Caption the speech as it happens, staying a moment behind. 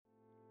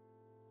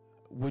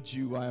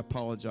I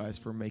apologize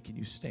for making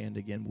you stand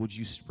again. Would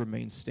you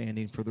remain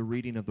standing for the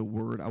reading of the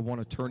word? I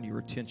want to turn your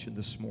attention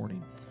this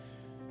morning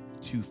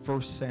to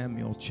 1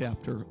 Samuel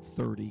chapter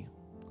 30.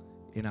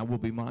 And I will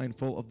be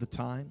mindful of the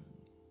time.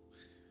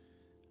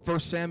 1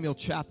 Samuel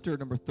chapter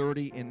number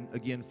 30. And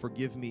again,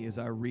 forgive me as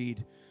I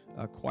read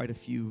quite a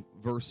few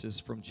verses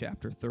from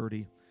chapter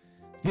 30.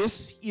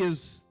 This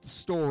is the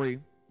story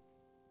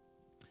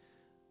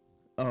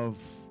of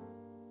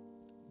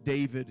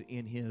David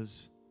and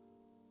his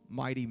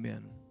mighty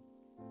men.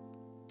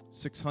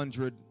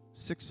 600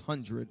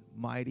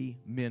 mighty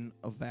men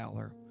of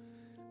valor.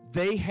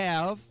 They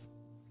have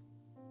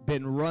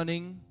been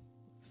running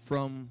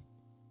from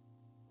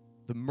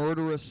the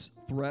murderous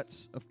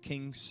threats of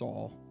King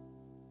Saul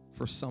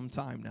for some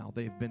time now.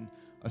 They've been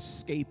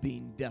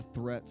escaping death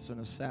threats and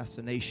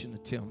assassination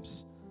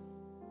attempts.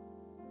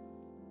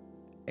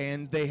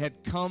 And they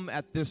had come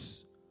at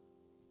this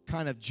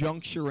kind of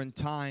juncture in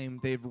time.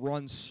 They've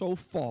run so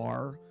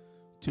far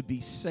to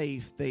be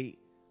safe, they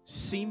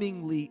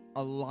seemingly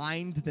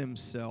aligned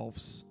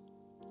themselves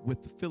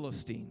with the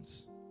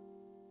Philistines.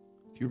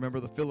 If you remember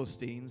the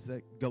Philistines,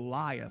 that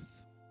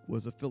Goliath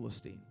was a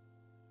Philistine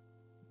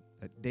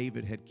that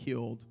David had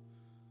killed,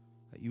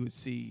 that you would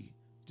see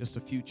just a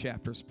few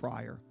chapters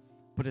prior.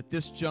 But at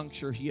this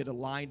juncture, he had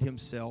aligned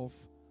himself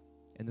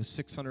and the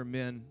 600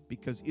 men,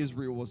 because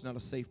Israel was not a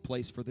safe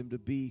place for them to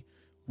be,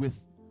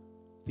 with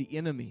the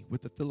enemy,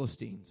 with the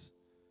Philistines.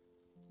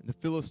 And the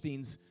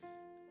Philistine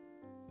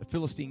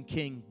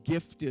king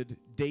gifted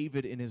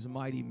David and his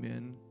mighty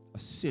men a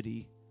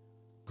city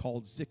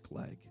called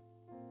Ziklag.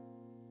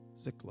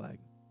 Ziklag.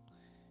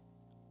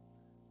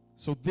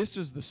 So this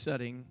is the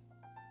setting.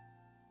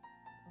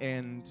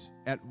 And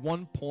at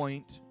one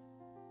point,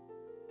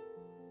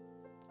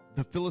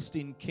 the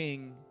Philistine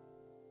king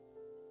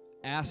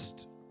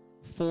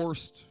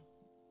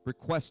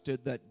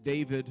requested that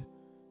David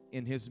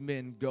and his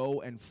men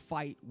go and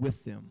fight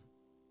with them.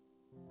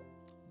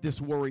 This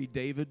worried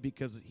David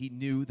because he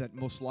knew that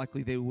most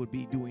likely they would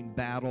be doing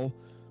battle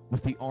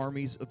with the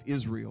armies of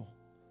Israel.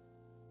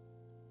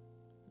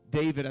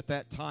 David at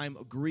that time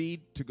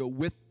agreed to go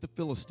with the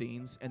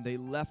Philistines, and they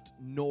left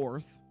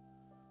north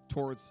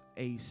towards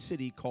a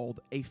city called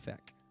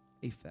Aphek.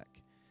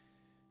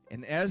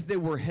 And as they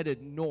were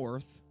headed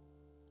north,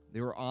 they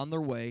were on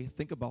their way.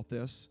 Think about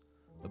this.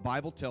 The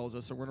Bible tells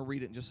us, and we're going to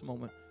read it in just a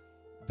moment,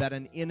 that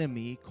an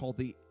enemy called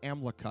the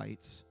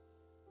Amalekites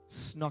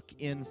snuck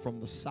in from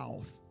the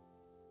south.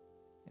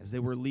 As they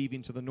were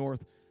leaving to the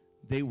north,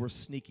 they were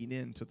sneaking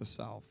into the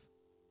south.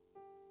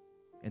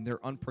 And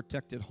their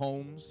unprotected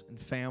homes and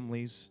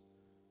families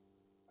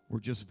were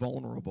just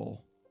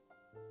vulnerable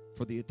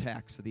for the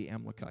attacks of the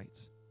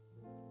Amalekites.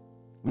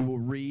 We will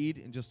read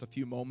in just a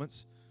few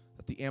moments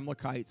that the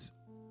Amalekites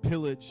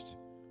pillaged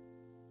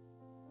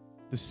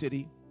the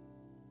city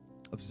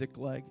of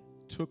Ziklag,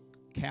 took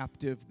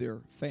captive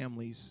their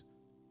families,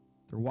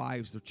 their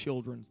wives, their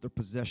children, their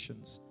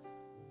possessions.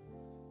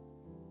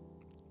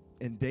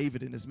 And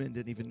David and his men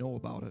didn't even know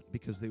about it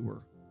because they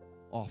were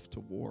off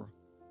to war.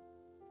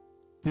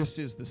 This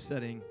is the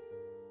setting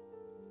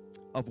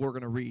of what we're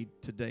going to read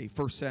today.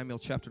 1 Samuel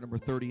chapter number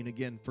 30. And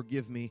again,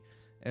 forgive me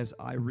as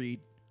I read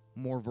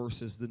more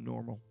verses than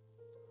normal.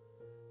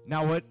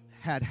 Now it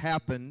had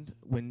happened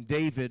when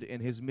David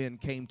and his men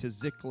came to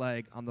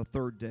Ziklag on the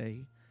third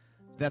day,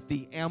 that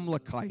the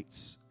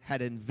Amalekites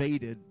had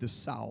invaded the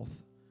south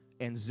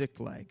and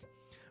Ziklag,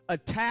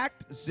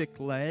 attacked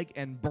Ziklag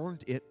and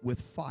burned it with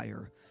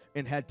fire,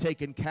 and had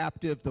taken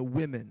captive the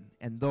women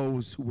and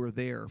those who were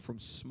there, from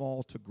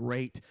small to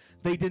great.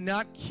 They did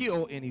not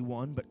kill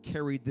anyone, but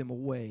carried them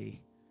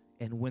away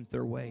and went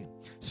their way.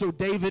 So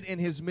David and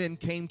his men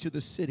came to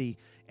the city,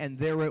 and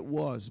there it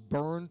was,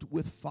 burned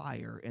with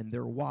fire, and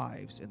their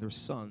wives and their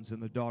sons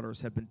and their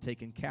daughters had been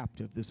taken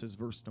captive. This is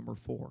verse number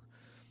 4.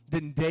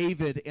 Then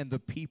David and the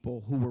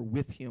people who were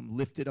with him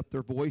lifted up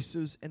their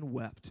voices and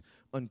wept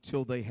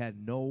until they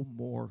had no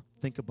more,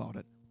 think about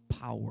it,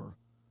 power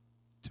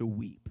to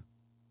weep.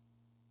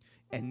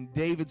 And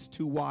David's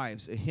two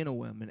wives,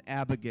 Ahinoam and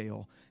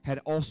Abigail, had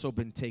also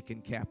been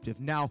taken captive.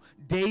 Now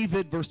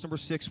David, verse number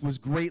 6, was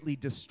greatly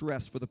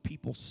distressed, for the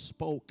people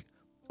spoke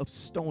of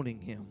stoning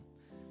him,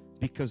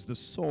 because the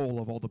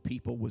soul of all the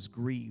people was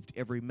grieved,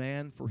 every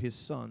man for his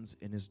sons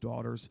and his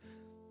daughters.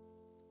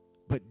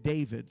 But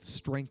David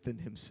strengthened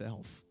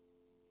himself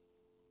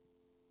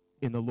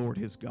in the Lord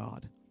his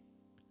God.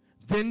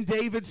 Then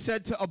David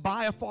said to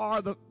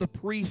Abiathar, the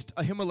priest,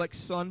 Ahimelech's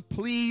son,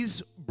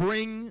 please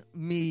bring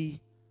the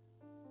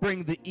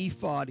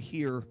ephod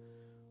here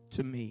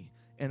to me.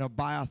 And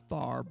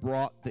Abiathar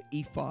brought the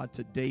ephod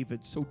to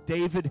David. So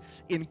David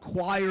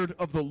inquired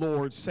of the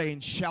Lord,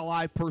 saying, shall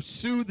I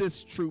pursue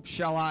this troop?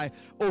 Shall I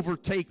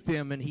overtake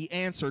them? And he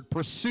answered,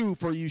 pursue,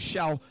 for you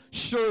shall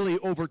surely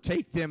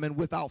overtake them, and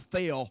without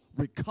fail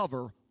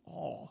recover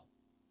all.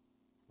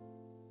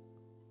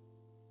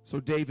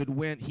 So David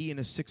went, he and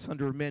his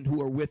 600 men who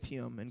were with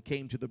him, and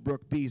came to the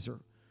brook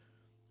Bezer,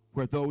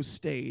 where those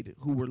stayed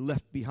who were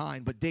left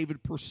behind. But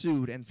David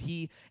pursued, and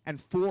he and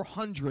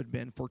 400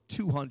 men, for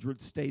 200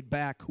 stayed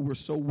back, who were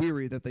so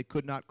weary that they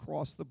could not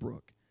cross the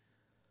brook.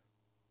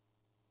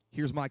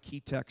 Here's my key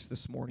text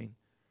this morning.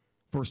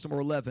 Verse number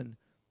 11.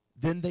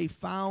 Then they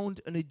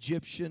found an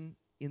Egyptian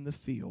in the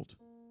field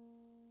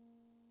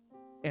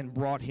and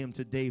brought him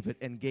to David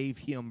and gave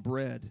him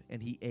bread,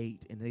 and he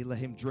ate. And they let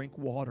him drink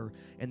water,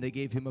 and they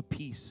gave him a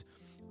piece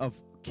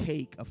of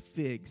cake of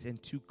figs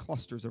and 2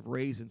 clusters of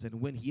raisins. And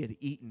when he had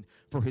eaten,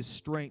 for his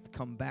strength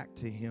come back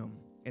to him,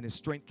 and his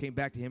strength came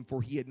back to him,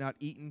 for he had not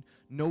eaten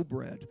no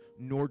bread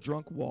nor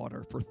drunk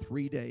water for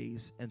 3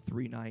 days and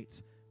 3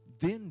 nights.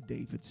 Then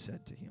David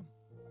said to him,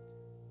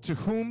 to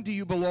whom do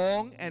you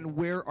belong, and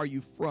where are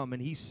you from?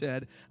 And he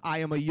said, I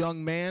am a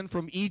young man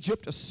from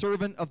Egypt, a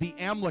servant of the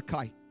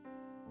Amalekite.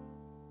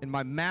 And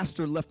my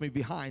master left me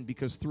behind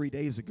because 3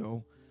 days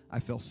ago I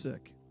fell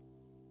sick.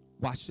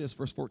 Watch this,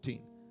 verse 14.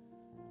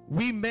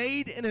 We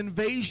made an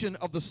invasion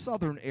of the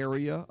southern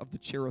area of the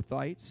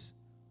Cherethites,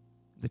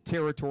 the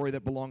territory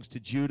that belongs to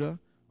Judah,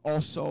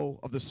 also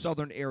of the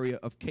southern area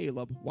of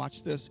Caleb.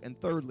 Watch this. And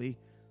thirdly,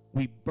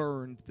 we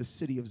burned the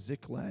city of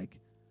Ziklag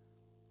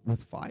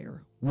with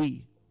fire.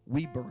 We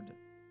burned it.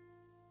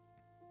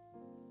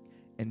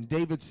 And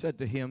David said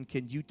to him,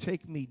 can you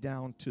take me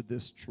down to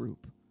this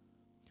troop?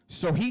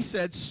 So he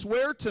said,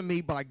 swear to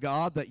me by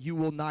God that you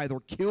will neither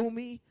kill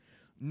me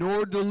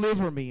nor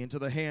deliver me into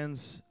the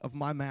hands of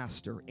my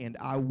master, and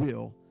I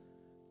will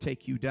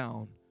take you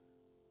down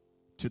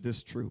to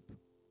this troop.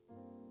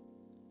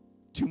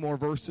 2 more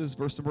verses,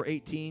 verse number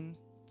 18,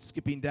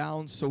 skipping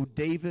down. So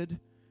David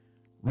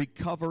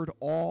recovered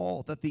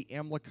all that the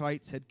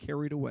Amalekites had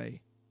carried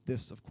away.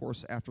 This, of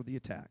course, after the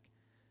attack.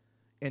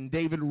 And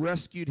David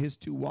rescued his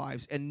 2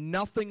 wives, and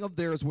nothing of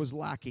theirs was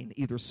lacking,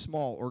 either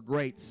small or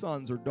great,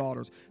 sons or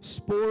daughters,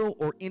 spoil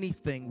or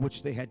anything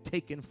which they had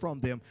taken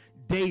from them.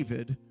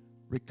 David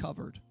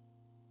recovered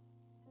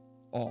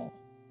all.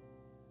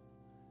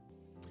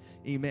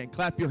 Amen.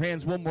 Clap your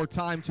hands one more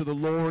time to the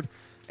Lord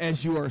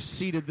as you are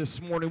seated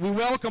this morning. We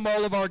welcome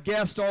all of our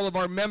guests, all of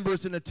our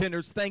members and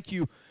attenders. Thank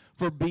you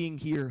for being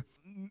here.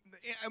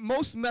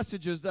 Most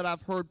messages that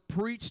I've heard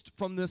preached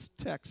from this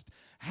text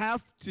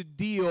have to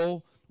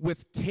deal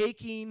with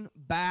taking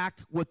back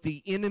what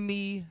the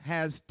enemy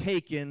has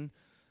taken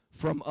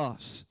from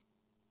us.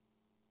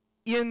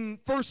 In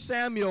 1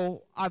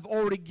 Samuel, I've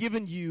already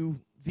given you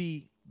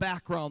the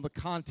background, the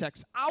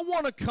context. I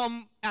want to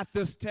come at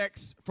this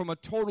text from a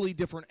totally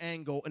different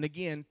angle and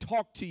again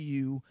talk to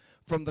you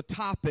from the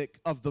topic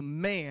of the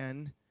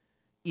man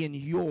in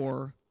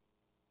your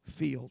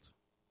field.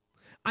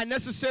 I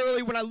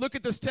necessarily, when I look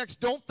at this text,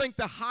 don't think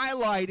the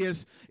highlight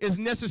is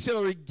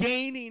necessarily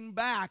gaining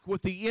back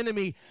what the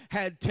enemy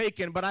had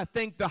taken, but I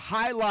think the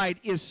highlight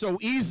is so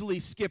easily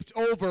skipped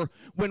over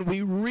when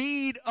we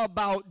read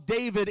about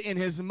David and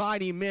his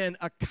mighty men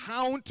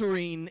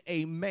encountering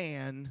a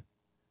man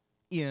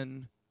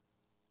in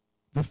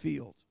the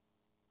field.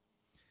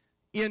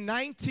 In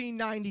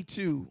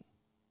 1992,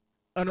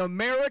 an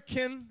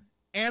American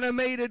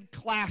animated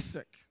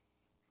classic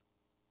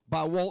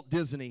by Walt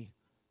Disney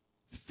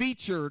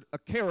featured a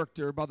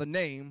character by the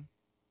name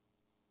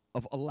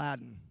of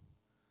Aladdin.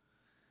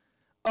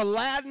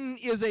 Aladdin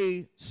is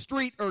a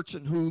street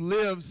urchin who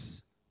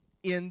lives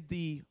in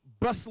the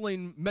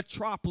bustling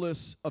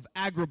metropolis of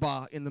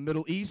Agrabah in the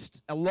Middle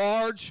East, a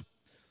large,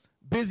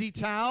 busy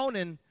town,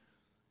 and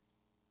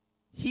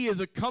he is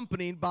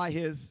accompanied by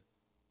his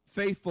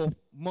faithful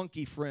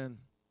monkey friend,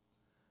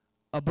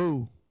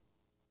 Abu.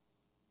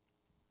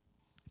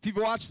 If you've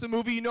watched the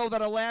movie, you know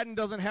that Aladdin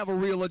doesn't have a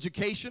real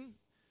education.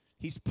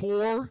 He's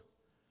poor,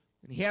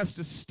 and he has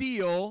to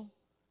steal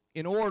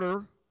in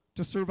order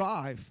to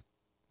survive.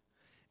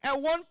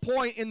 At one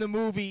point in the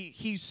movie,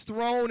 he's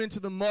thrown into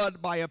the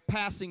mud by a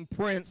passing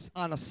prince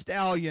on a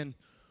stallion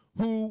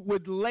who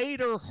would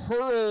later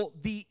hurl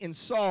the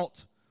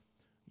insult,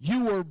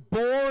 "You were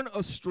born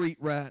a street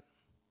rat.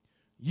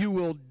 You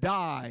will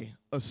die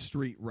a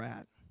street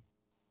rat."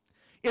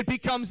 It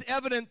becomes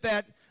evident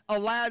that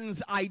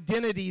Aladdin's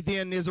identity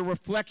then is a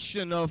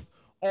reflection of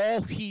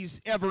all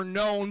he's ever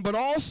known, but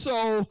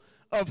also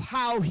of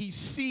how he's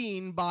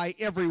seen by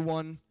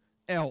everyone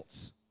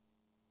else.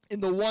 In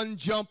the One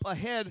Jump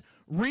Ahead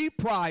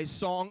reprise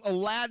song,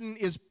 Aladdin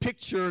is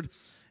pictured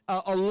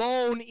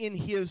alone in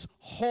his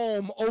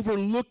home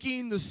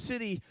overlooking the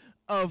city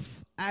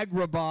of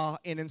Agrabah,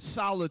 and in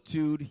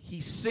solitude he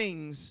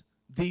sings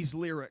these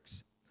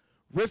lyrics.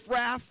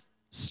 "Riff-raff,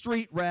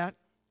 street rat,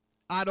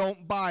 I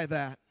don't buy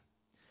that.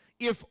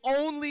 If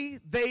only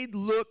they'd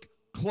look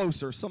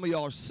closer." Some of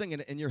y'all are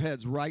singing it in your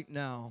heads right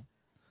now.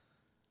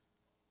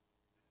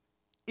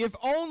 If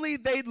only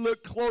they'd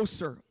look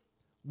closer,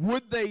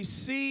 would they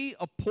see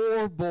a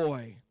poor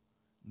boy?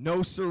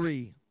 No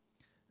siree.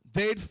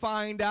 They'd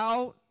find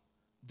out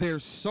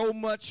there's so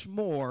much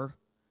more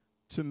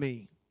to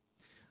me.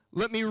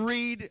 Let me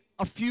read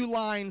a few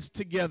lines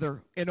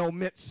together and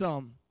omit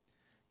some.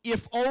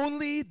 If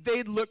only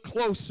they'd look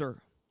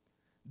closer,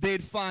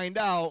 they'd find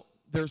out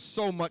there's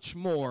so much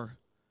more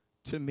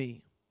to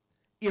me.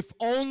 if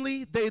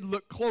only they'd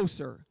look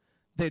closer,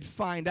 they'd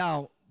find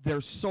out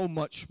there's so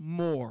much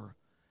more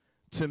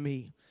to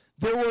me.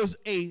 There was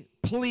a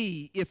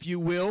plea, if you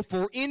will,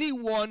 for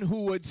anyone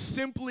who would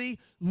simply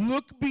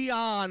look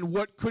beyond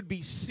what could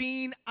be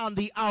seen on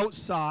the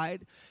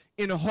outside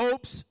in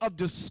hopes of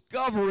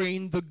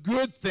discovering the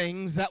good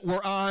things that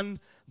were on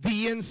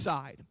the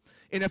inside.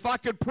 And if I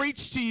could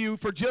preach to you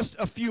for just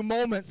a few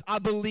moments, I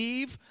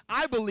believe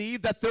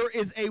that there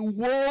is a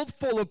world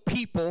full of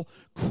people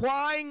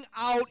crying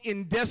out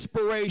in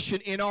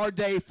desperation in our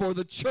day for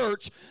the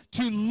church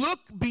to look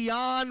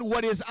beyond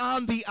what is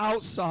on the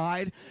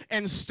outside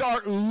and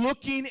start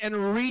looking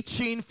and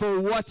reaching for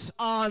what's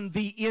on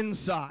the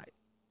inside.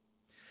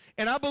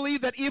 And I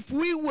believe that if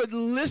we would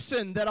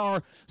listen, that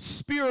our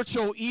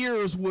spiritual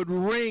ears would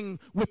ring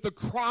with the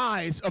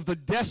cries of the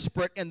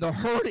desperate and the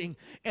hurting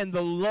and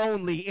the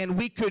lonely.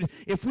 And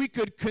if we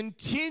could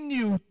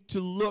continue to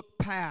look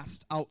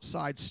past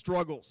outside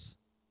struggles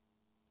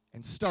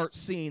and start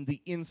seeing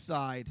the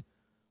inside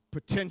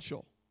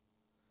potential.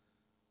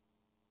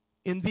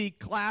 In the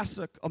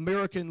classic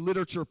American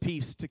literature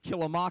piece, To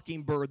Kill a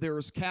Mockingbird, there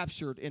is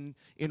captured in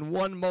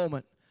one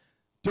moment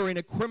during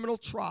a criminal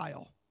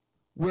trial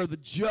where the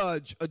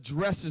judge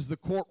addresses the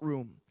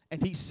courtroom,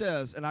 and he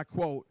says, and I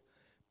quote,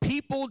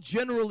 "People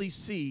generally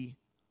see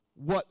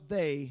what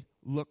they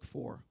look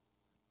for."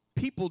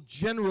 People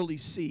generally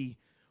see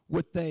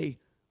what they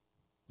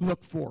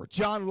look for.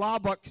 John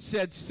Lubbock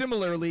said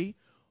similarly,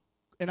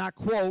 and I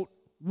quote,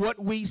 "What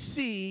we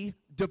see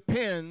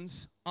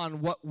depends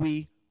on what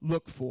we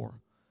look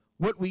for."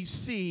 What we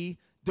see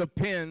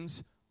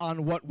depends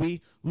on what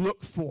we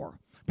look for.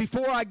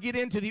 Before I get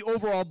into the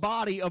overall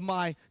body of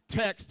my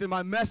text and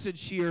my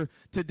message here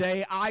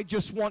today, I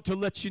just want to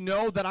let you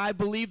know that I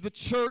believe the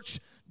church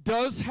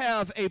does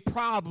have a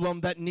problem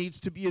that needs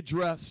to be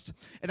addressed.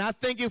 And I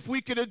think if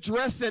we could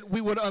address it,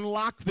 we would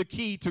unlock the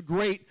key to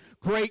great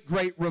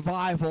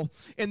revival.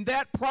 And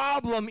that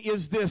problem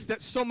is this,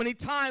 that so many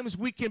times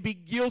we can be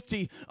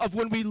guilty of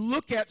when we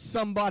look at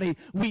somebody,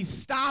 we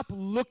stop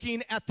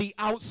looking at the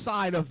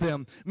outside of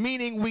them,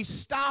 meaning we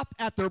stop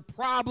at their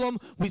problem,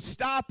 we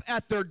stop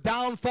at their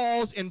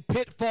downfalls and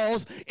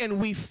pitfalls, and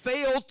we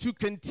fail to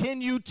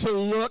continue to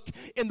look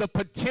in the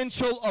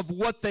potential of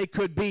what they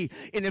could be.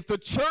 And if the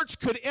church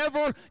could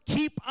ever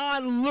keep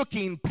on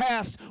looking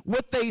past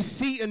what they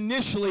see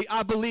initially,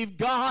 I believe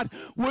God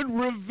would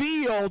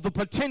reveal the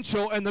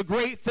potential and the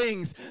great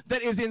things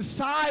that is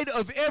inside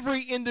of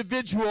every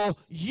individual,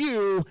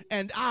 you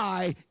and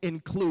I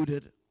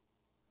included.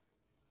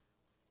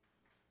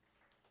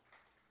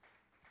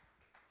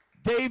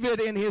 David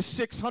and his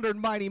 600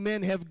 mighty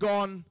men have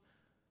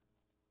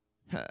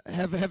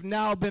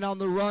now been on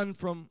the run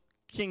from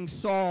King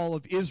Saul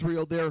of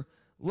Israel. Their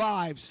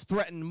lives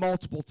threatened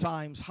multiple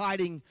times,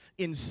 hiding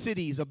in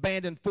cities,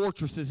 abandoned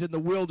fortresses in the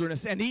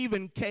wilderness, and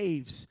even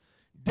caves,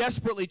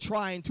 desperately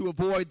trying to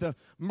avoid the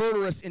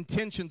murderous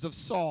intentions of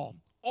Saul.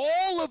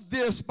 All of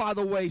this, by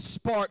the way,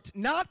 sparked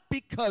not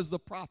because the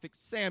prophet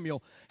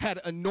Samuel had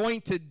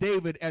anointed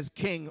David as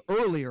king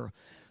earlier.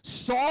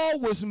 Saul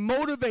was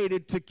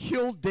motivated to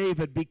kill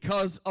David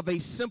because of a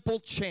simple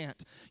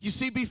chant. You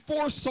see,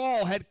 before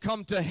Saul had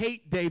come to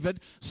hate David,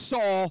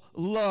 Saul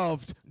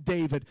loved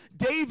David.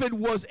 David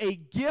was a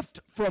gift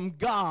from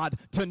God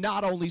to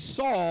not only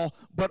Saul,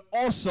 but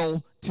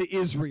also to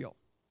Israel.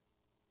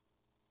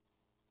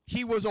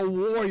 He was a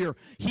warrior.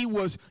 He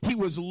was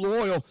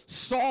loyal.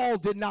 Saul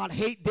did not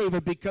hate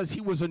David because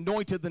he was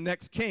anointed the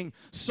next king.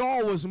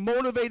 Saul was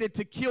motivated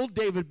to kill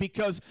David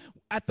because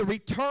at the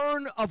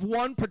return of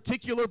one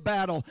particular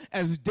battle,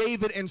 as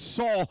David and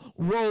Saul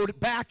rode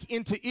back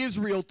into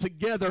Israel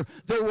together,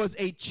 there was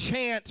a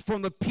chant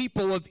from the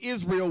people of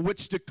Israel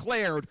which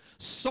declared,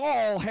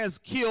 "Saul has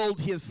killed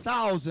his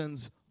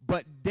thousands,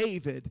 but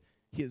David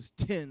his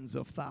tens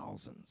of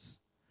thousands."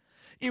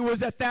 It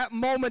was at that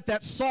moment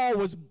that Saul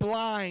was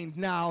blind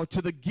now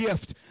to the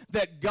gift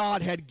that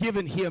God had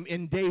given him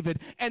in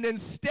David. And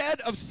instead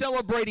of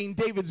celebrating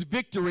David's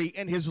victory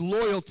and his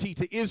loyalty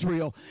to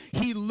Israel,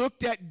 he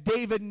looked at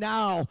David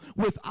now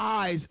with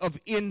eyes of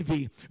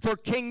envy. For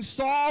King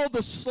Saul,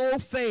 the slow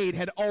fade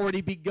had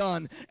already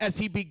begun as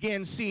he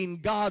began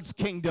seeing God's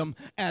kingdom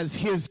as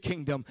his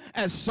kingdom,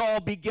 as Saul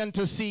began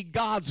to see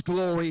God's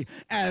glory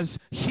as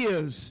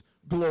his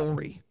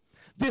glory.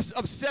 This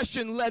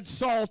obsession led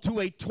Saul to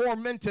a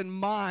tormented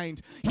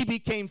mind. He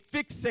became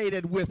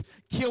fixated with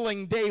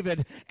killing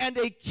David. And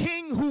a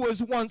king who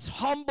was once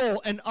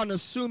humble and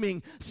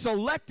unassuming,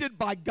 selected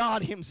by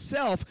God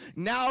himself,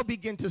 now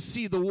began to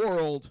see the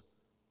world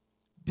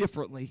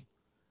differently.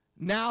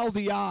 Now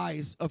the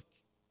eyes of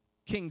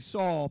King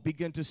Saul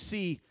began to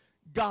see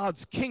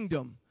God's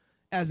kingdom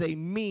as a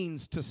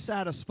means to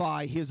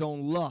satisfy his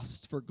own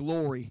lust for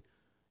glory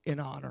in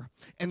honor.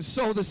 And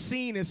so the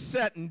scene is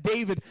set, and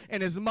David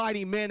and his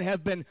mighty men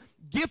have been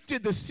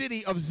gifted the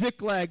city of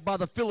Ziklag by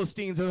the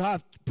Philistines, as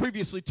I've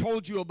previously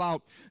told you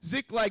about.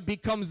 Ziklag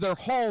becomes their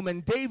home,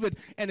 and David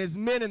and his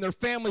men and their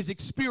families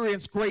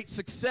experience great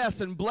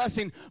success and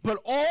blessing. But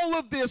all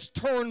of this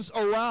turns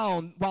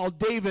around while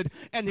David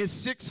and his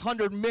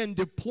 600 men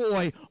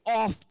deploy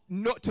off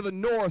to the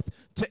north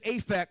to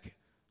Aphek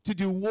to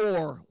do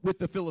war with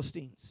the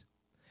Philistines.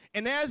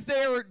 And as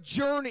they're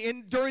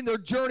during their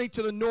journey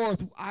to the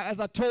north, as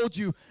I told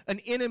you, an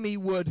enemy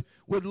would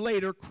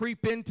later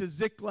creep into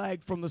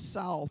Ziklag from the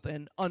south,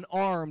 and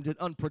unarmed and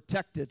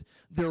unprotected,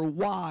 their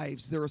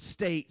wives, their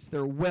estates,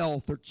 their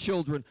wealth, their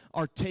children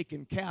are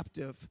taken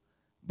captive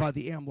by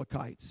the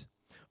Amalekites.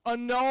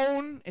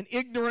 Unknown and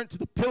ignorant to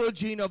the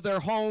pillaging of their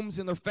homes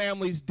and their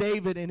families,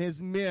 David and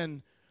his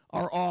men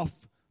are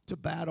off to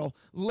battle.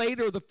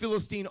 Later, the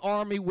Philistine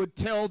army would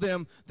tell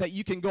them that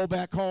you can go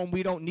back home.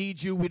 We don't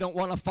need you. We don't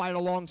want to fight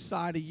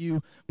alongside of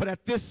you. But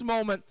at this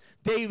moment,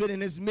 David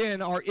and his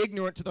men are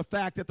ignorant to the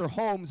fact that their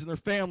homes and their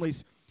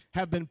families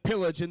have been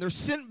pillaged, and they're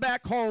sent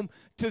back home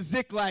to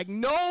Ziklag,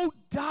 no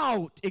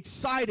doubt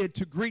excited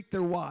to greet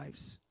their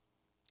wives,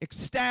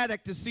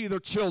 ecstatic to see their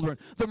children.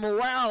 The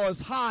morale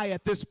is high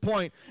at this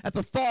point at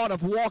the thought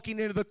of walking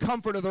into the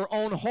comfort of their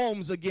own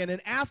homes again.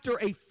 And after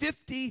a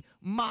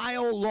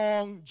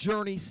 50-mile-long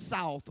journey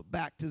south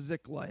back to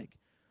Ziklag,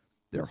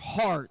 their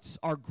hearts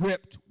are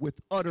gripped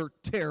with utter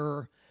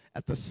terror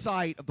at the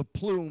sight of the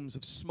plumes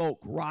of smoke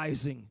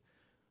rising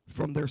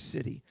from their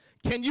city.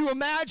 Can you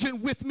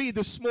imagine with me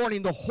this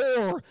morning the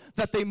horror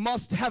that they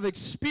must have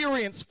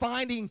experienced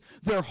finding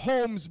their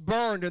homes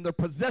burned and their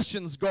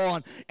possessions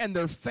gone and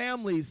their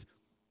families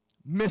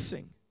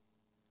missing?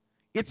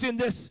 It's in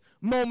this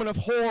moment of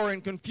horror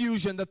and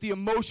confusion that the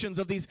emotions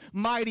of these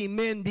mighty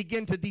men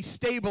begin to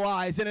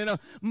destabilize. And in a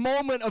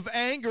moment of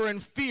anger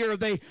and fear,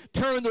 they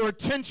turn their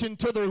attention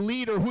to their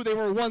leader who they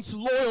were once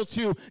loyal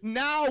to,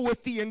 now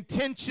with the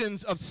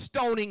intentions of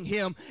stoning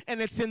him. And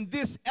it's in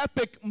this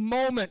epic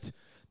moment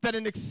that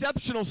an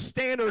exceptional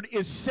standard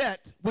is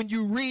set when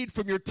you read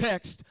from your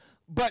text.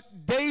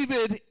 But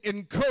David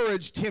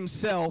encouraged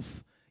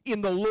himself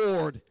in the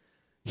Lord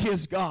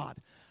his God.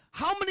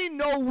 How many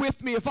know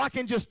with me, if I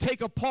can just take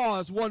a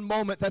pause one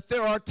moment, that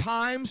there are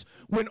times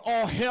when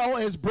all hell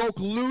has broke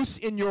loose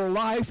in your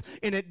life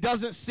and it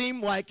doesn't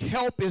seem like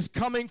help is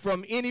coming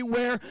from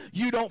anywhere?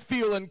 You don't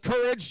feel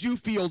encouraged, you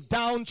feel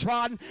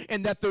downtrodden,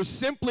 and that there's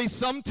simply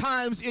some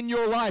times in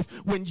your life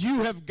when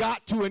you have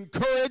got to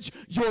encourage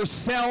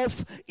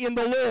yourself in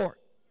the Lord.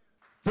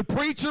 The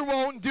preacher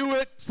won't do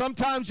it.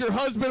 Sometimes your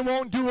husband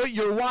won't do it.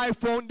 Your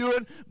wife won't do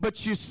it.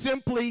 But you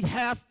simply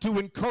have to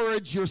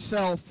encourage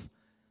yourself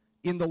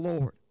in the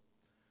Lord.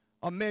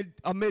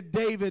 Amid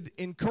David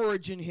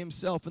encouraging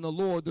himself in the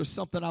Lord, there's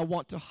something I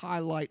want to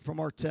highlight from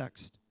our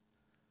text.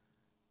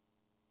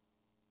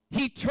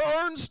 He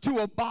turns to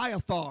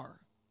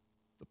Abiathar,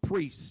 the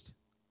priest,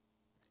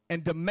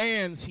 and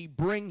demands he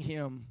bring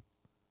him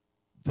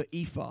the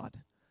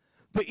ephod.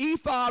 The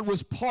ephod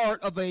was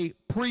part of a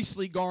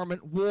priestly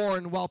garment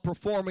worn while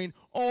performing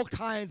all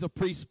kinds of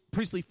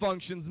priestly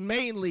functions,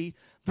 mainly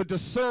the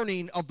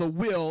discerning of the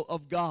will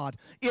of God.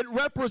 It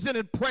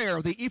represented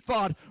prayer. The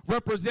ephod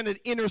represented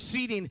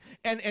interceding.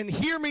 And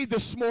hear me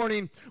this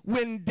morning,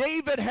 when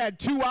David had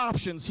two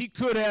options, he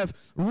could have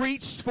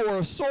reached for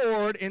a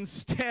sword.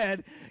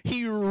 Instead,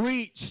 he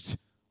reached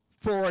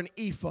for an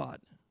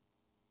ephod.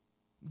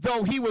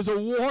 Though he was a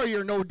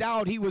warrior, no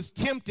doubt he was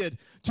tempted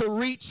to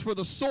reach for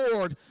the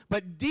sword,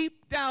 but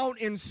deep down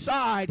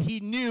inside he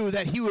knew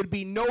that he would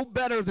be no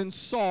better than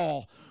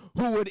Saul,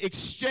 who would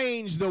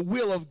exchange the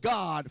will of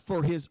God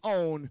for his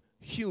own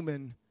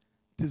human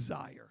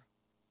desire.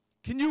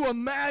 Can you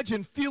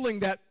imagine feeling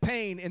that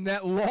pain and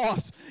that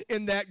loss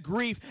and that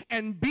grief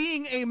and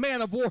being a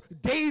man of war?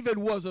 David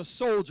was a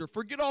soldier.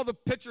 Forget all the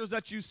pictures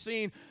that you've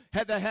seen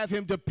that have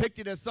him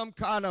depicted as some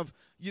kind of,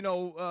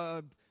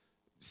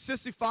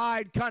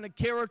 sissified kind of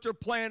character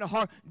playing a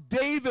heart.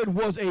 David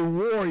was a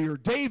warrior.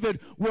 David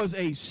was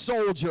a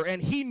soldier,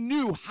 and he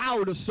knew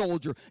how to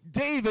soldier.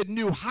 David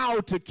knew how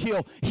to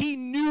kill. He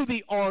knew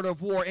the art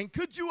of war. And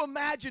could you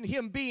imagine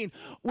him being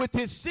with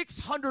his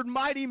 600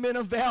 mighty men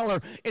of valor,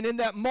 and in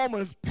that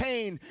moment of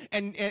pain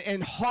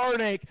and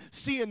heartache,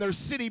 seeing their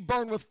city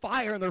burn with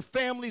fire and their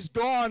families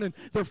gone and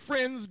their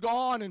friends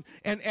gone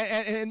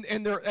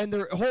and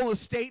their whole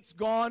estates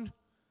gone,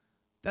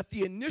 that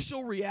the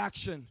initial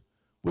reaction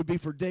would be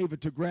for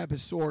David to grab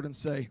his sword and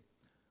say,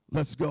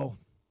 let's go.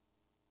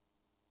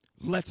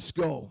 Let's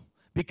go.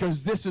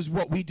 Because this is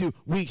what we do.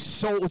 We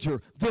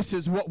soldier. This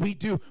is what we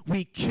do.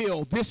 We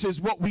kill. This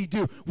is what we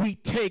do. We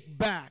take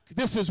back.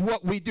 This is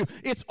what we do.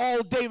 It's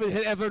all David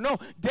had ever known.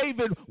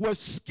 David was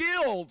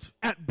skilled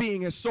at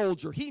being a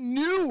soldier. He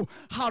knew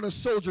how to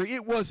soldier.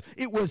 It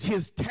was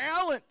his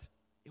talent.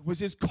 It was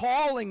his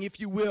calling, if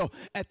you will,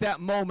 at that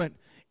moment.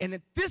 And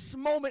at this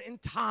moment in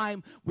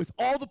time, with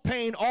all the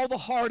pain, all the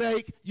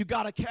heartache, you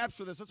got to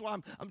capture this. That's why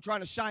I'm trying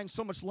to shine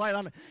so much light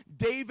on it.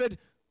 David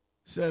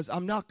says,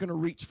 I'm not going to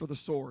reach for the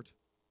sword.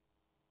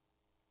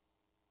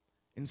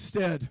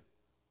 Instead,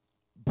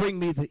 bring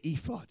me the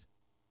ephod.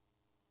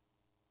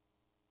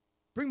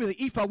 Bring me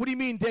the ephod. What do you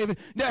mean, David?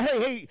 Now,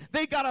 hey,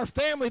 they got our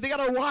family. They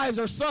got our wives,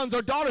 our sons,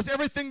 our daughters,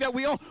 everything that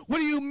we own. What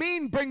do you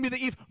mean, bring me the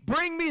ephod?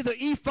 Bring me the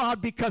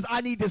ephod because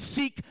I need to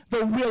seek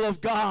the will of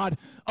God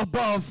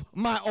above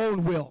my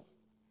own will.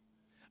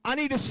 I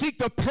need to seek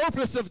the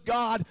purpose of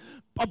God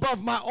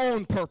above my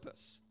own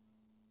purpose.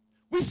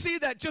 We see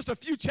that just a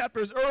few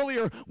chapters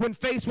earlier when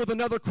faced with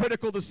another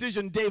critical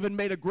decision, David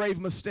made a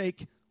grave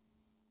mistake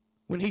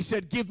when he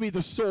said, give me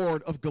the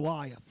sword of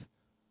Goliath.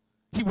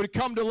 He would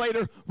come to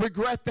later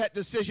regret that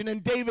decision,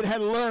 and David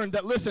had learned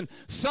that, listen,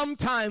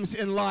 sometimes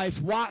in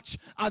life, watch,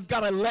 I've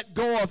got to let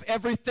go of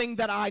everything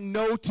that I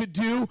know to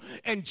do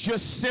and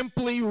just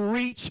simply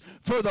reach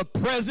for the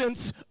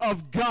presence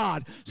of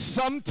God.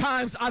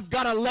 Sometimes I've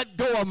got to let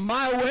go of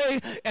my way,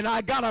 and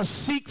I got to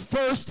seek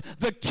first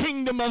the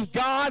kingdom of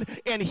God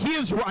and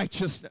his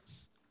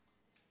righteousness.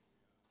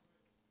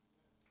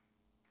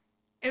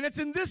 And it's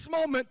in this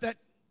moment that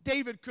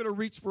David could have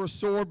reached for a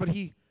sword, but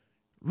he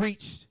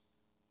reached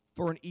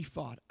for an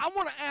ephod. I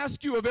want to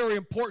ask you a very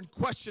important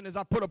question as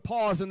I put a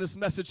pause in this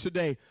message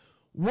today.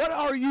 What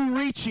are you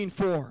reaching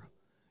for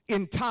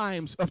in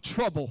times of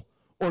trouble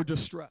or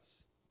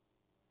distress?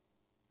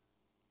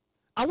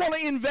 I want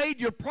to invade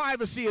your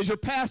privacy as your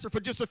pastor for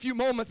just a few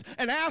moments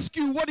and ask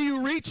you, what do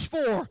you reach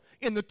for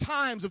in the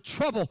times of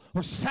trouble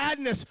or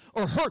sadness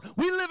or hurt?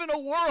 We live in a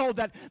world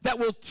that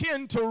will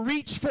tend to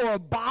reach for a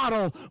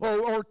bottle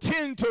or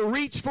tend to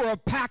reach for a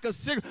pack of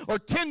cigarettes or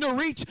tend to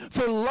reach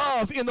for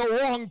love in the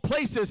wrong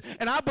places.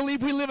 And I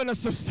believe we live in a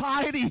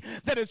society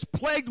that is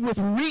plagued with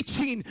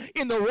reaching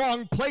in the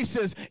wrong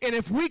places. And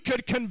if we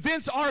could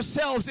convince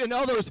ourselves and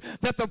others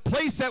that the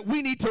place that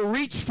we need to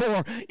reach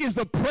for is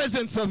the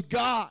presence of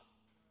God,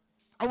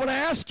 I want to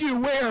ask you,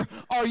 where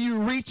are you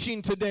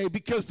reaching today?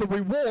 Because the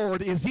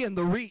reward is in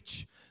the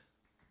reach.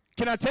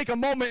 Can I take a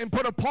moment and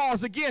put a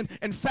pause again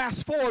and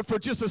fast forward for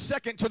just a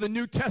second to the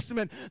New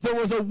Testament? There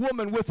was a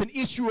woman with an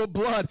issue of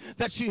blood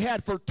that she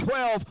had for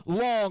 12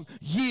 long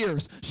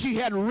years. She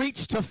had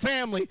reached to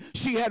family.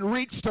 She had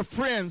reached to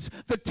friends.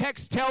 The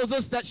text tells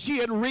us that she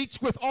had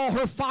reached with all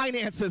her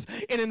finances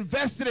and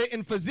invested it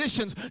in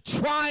physicians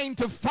trying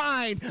to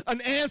find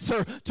an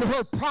answer to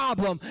her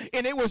problem.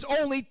 And it was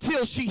only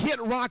till she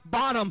hit rock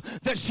bottom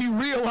that she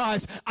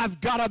realized, I've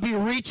got to be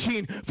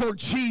reaching for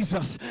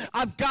Jesus.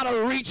 I've got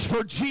to reach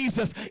for Jesus.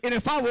 And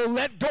if I will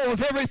let go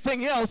of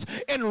everything else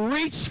and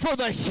reach for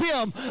the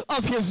hem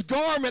of his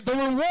garment, the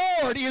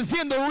reward is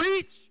in the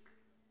reach.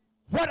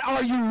 What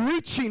are you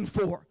reaching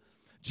for?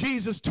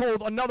 Jesus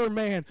told another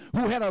man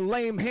who had a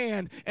lame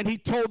hand, and he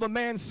told the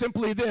man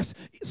simply this: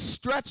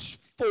 stretch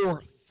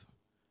forth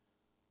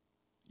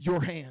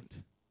your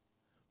hand.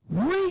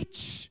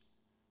 Reach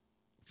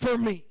for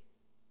me.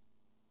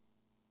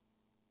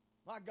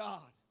 My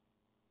God.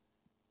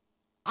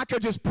 I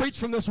could just preach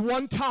from this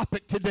one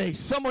topic today.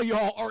 Some of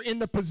y'all are in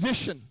the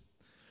position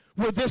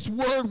where this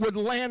word would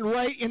land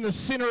right in the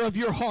center of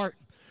your heart.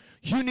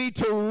 You need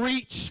to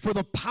reach for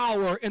the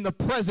power and the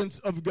presence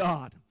of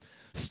God.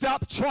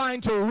 Stop trying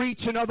to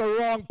reach in other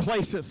wrong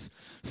places.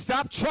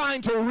 Stop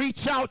trying to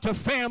reach out to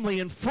family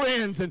and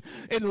friends and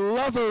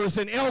lovers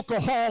and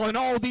alcohol and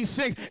all these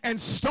things, and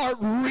start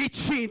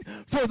reaching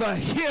for the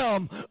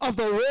hem of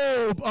the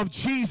robe of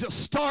Jesus.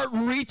 Start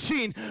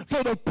reaching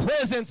for the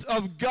presence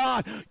of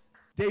God.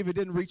 David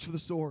didn't reach for the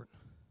sword.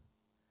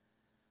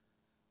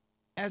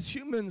 As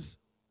humans,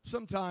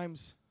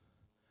 sometimes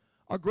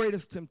our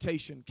greatest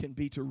temptation can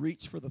be to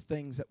reach for the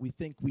things that we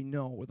think we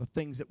know, or the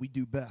things that we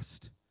do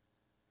best,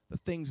 the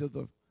things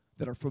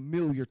that are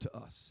familiar to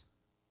us.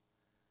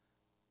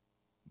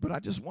 But I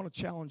just want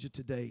to challenge you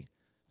today.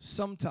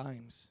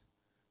 Sometimes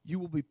you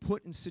will be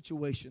put in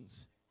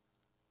situations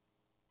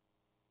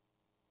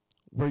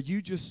where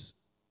you just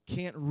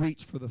can't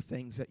reach for the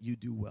things that you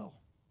do well.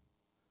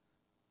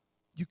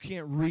 You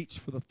can't reach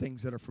for the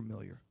things that are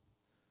familiar.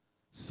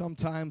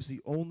 Sometimes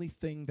the only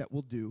thing that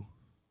will do,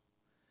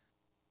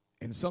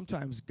 and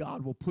sometimes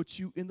God will put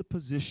you in the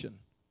position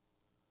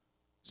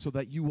so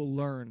that you will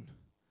learn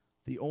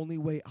the only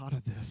way out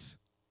of this,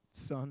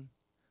 son,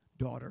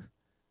 daughter,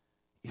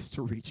 is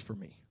to reach for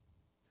me.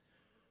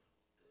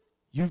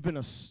 You've been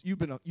a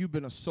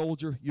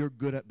soldier. You're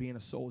good at being a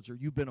soldier.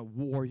 You've been a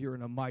warrior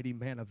and a mighty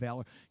man of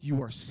valor.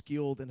 You are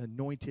skilled and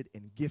anointed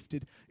and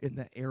gifted in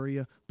that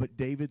area. But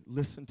David,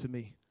 listen to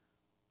me.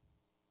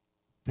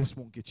 This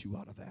won't get you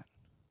out of that.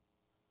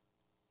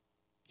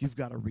 You've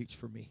got to reach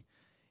for me.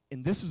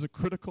 And this is a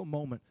critical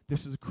moment.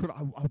 This is a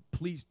critical.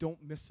 Please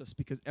don't miss this,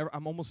 because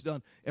I'm almost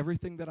done.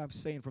 Everything that I'm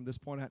saying from this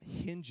point out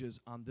hinges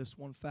on this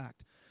one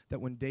fact, that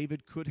when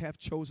David could have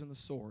chosen the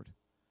sword,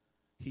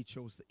 he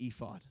chose the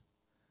ephod.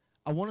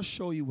 I want to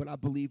show you what I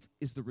believe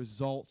is the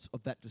results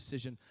of that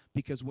decision,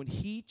 because when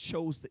he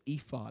chose the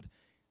ephod,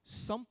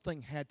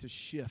 something had to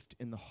shift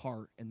in the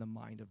heart and the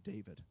mind of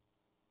David.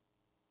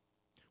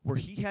 Where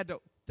he had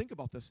to, think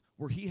about this,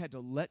 where he had to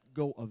let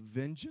go of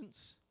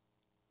vengeance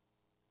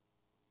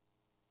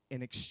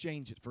and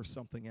exchange it for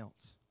something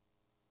else.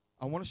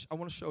 I want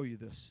to show you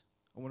this.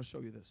 I want to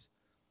show you this.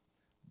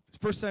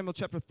 1 Samuel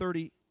chapter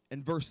 30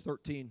 and verse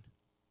 13.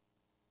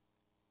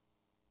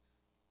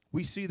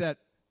 We see that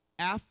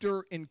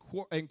after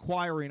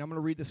inquiring, I'm going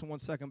to read this in 1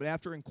 second, but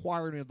after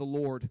inquiring of the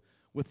Lord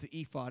with the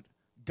ephod,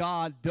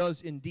 God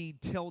does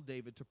indeed tell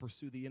David to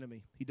pursue the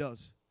enemy. He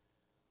does.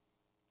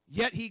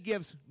 Yet he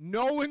gives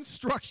no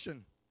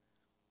instruction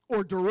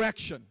or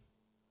direction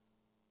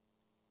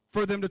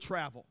for them to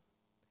travel.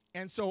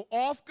 And so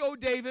off go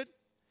David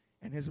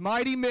and his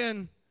mighty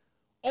men,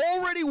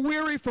 already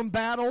weary from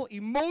battle,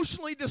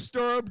 emotionally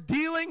disturbed,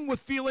 dealing with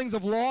feelings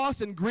of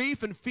loss and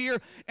grief and fear.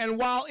 And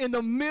while in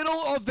the middle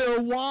of their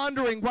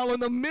wandering, while in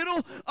the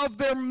middle of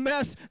their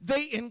mess,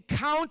 they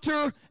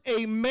encounter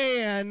a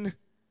man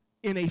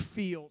in a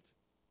field.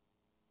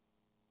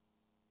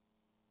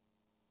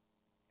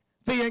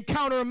 They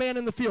encounter a man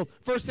in the field.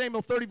 1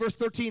 Samuel 30, verse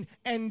 13.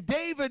 And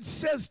David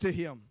says to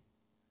him,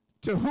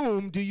 "To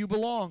whom do you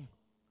belong?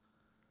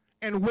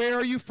 And where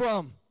are you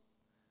from?"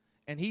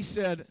 And he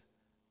said,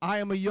 "I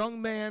am a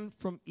young man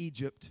from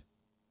Egypt,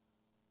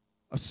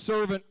 a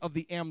servant of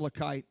the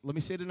Amalekite." Let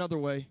me say it another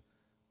way.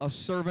 A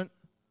servant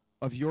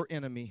of your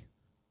enemy.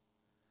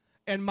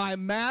 "And my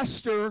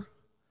master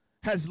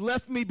has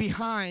left me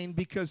behind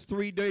because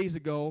 3 days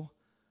ago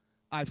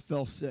I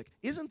fell sick."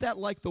 Isn't that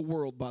like the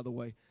world, by the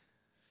way?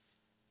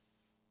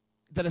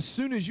 That as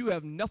soon as you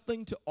have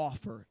nothing to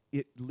offer,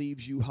 it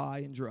leaves you high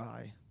and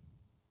dry.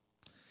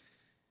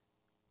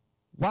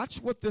 Watch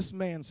what this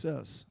man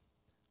says.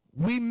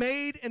 "We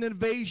made an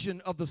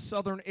invasion of the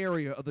southern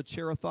area of the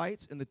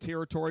Cherethites in the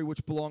territory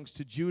which belongs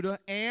to Judah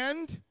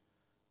and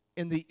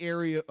in the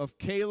area of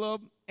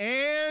Caleb,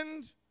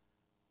 and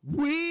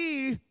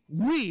we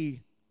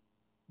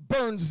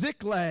burned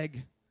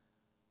Ziklag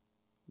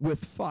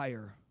with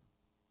fire."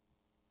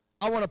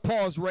 I want to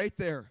pause right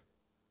there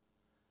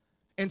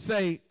and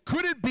say,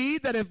 could it be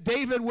that if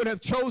David would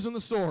have chosen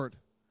the sword,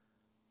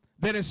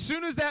 that as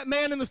soon as that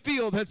man in the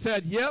field had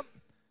said, "Yep,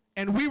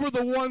 and we were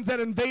the ones that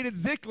invaded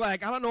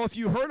Ziklag," I don't know if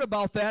you heard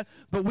about that,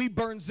 but we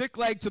burned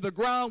Ziklag to the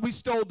ground. We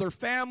stole their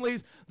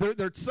families,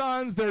 their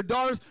sons, their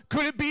daughters.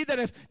 Could it be that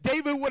if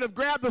David would have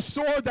grabbed the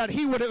sword, that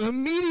he would have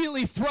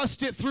immediately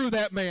thrust it through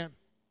that man?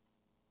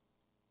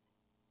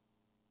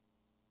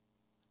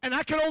 And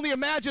I can only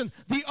imagine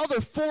the other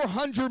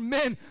 400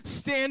 men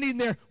standing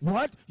there.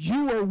 "What?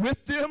 You were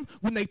with them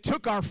when they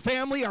took our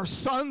family, our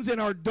sons and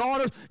our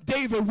daughters?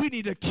 David, we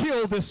need to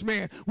kill this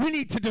man. We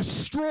need to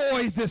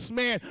destroy this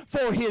man.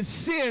 For his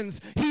sins,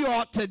 he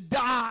ought to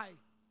die."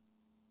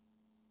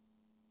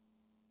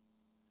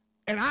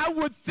 And I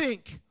would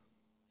think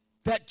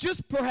that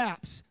just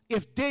perhaps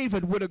if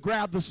David would have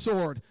grabbed the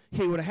sword,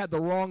 he would have had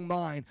the wrong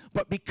mind.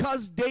 But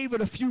because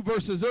David, a few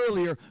verses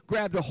earlier,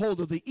 grabbed a hold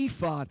of the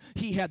ephod,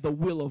 he had the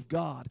will of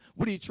God.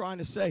 What are you trying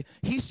to say?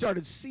 He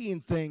started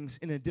seeing things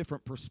in a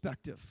different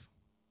perspective.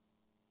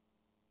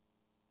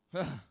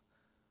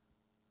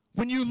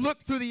 When you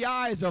look through the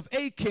eyes of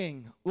a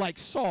king like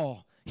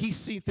Saul, he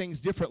sees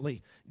things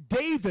differently.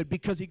 David,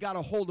 because he got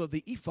a hold of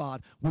the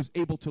ephod, was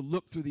able to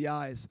look through the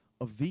eyes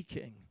of the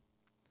king.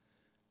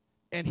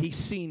 And he's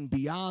seen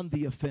beyond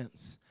the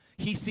offense.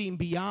 He's seen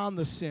beyond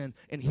the sin.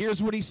 And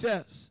here's what he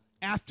says.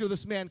 After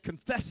this man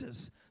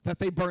confesses that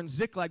they burned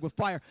Ziklag with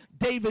fire,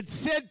 David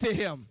said to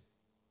him,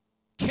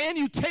 "Can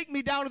you take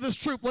me down to this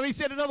troop?" Let me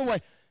say it another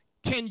way.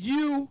 Can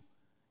you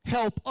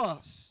help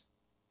us?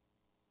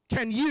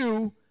 Can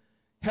you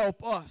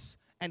help us?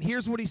 And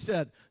here's what he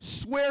said.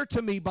 "Swear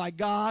to me by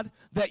God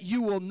that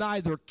you will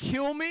neither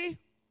kill me,"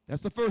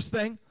 that's the first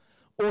thing,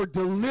 "or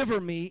deliver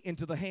me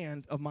into the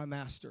hand of my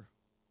master.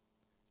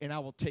 And I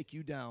will take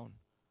you down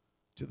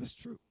to this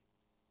troop."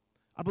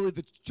 I believe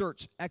the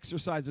church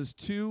exercises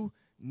two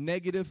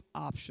negative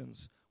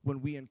options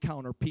when we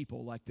encounter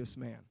people like this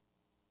man.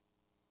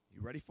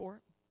 You ready for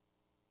it?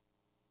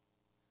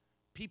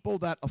 People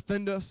that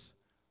offend us,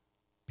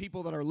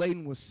 people that are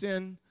laden with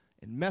sin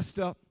and messed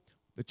up.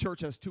 The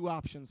church has two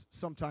options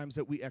sometimes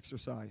that we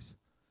exercise.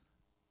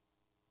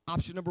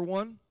 Option number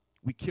one,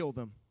 we kill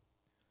them.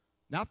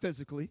 Not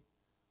physically,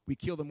 we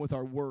kill them with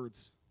our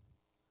words.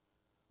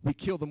 We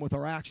kill them with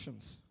our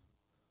actions.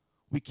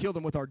 We kill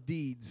them with our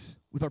deeds,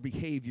 with our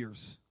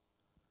behaviors.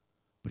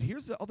 But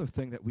here's the other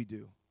thing that we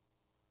do.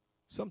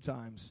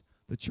 Sometimes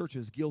the church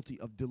is guilty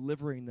of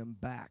delivering them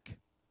back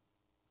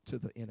to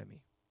the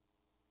enemy.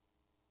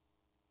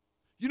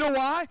 You know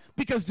why?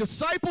 Because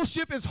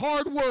discipleship is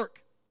hard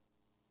work.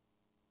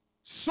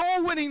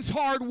 Soul winning's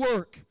hard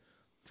work.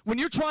 When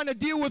you're trying to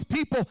deal with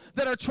people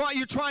that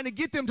you're trying to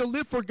get them to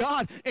live for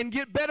God and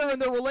get better in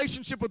their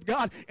relationship with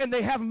God, and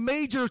they have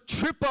major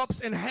trip-ups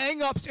and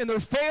hang-ups, and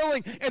they're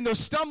failing and they're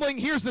stumbling,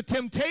 here's the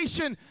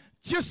temptation.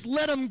 Just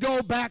let them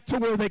go back to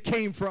where they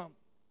came from.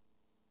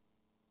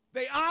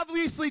 They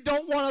obviously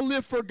don't want to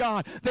live for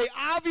God. They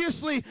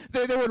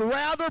would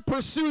rather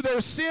pursue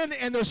their sin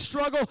and their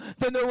struggle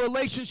than their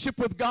relationship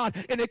with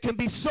God. And it can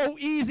be so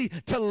easy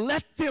to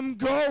let them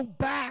go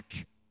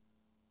back.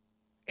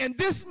 And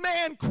this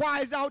man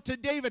cries out to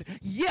David,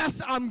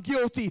 yes, I'm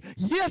guilty.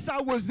 Yes, I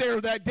was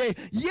there that day.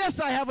 Yes,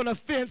 I have an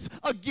offense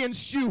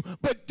against you,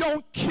 but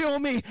don't kill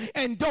me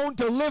and don't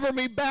deliver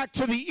me back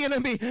to the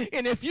enemy.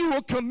 And if you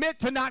will commit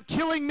to not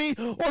killing me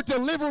or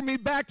deliver me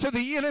back to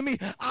the enemy,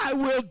 I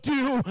will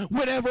do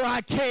whatever I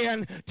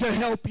can to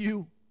help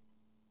you.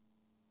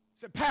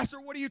 I said, Pastor,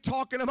 what are you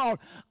talking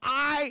about?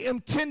 I am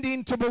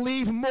tending to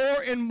believe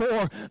more and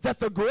more that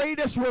the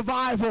greatest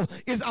revival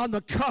is on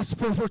the cusp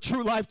for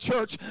True Life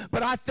Church,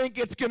 but I think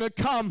it's going to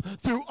come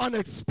through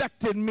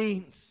unexpected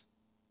means.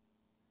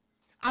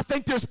 I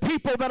think there's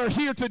people that are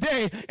here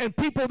today and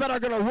people that are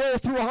going to roll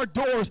through our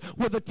doors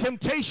where the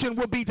temptation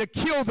will be to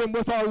kill them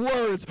with our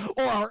words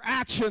or our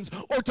actions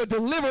or to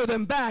deliver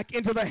them back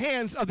into the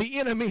hands of the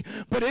enemy.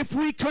 But if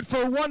we could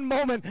for one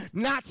moment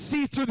not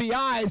see through the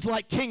eyes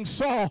like King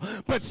Saul,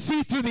 but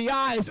see through the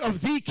eyes of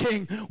the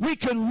King, we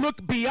can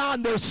look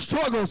beyond their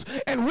struggles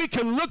and we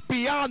can look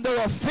beyond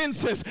their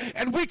offenses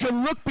and we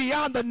can look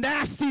beyond the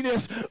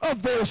nastiness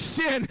of their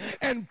sin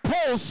and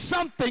pull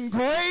something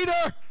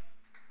greater.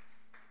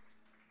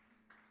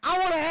 I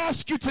want to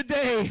ask you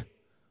today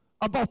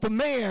about the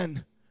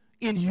man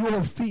in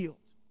your field.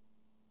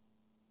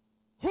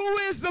 Who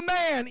is the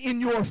man in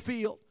your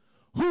field?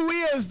 Who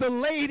is the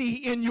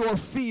lady in your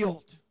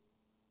field?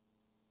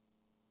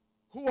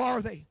 Who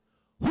are they?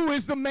 Who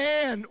is the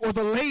man or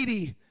the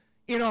lady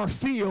in our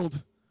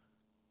field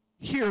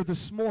here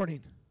this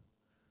morning?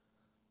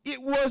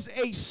 It was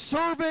a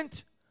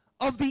servant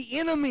of the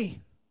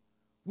enemy,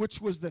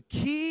 which was the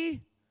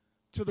key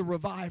to the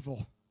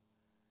revival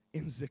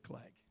in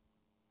Ziklag.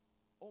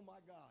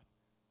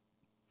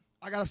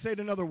 I got to say it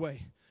another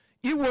way.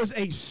 It was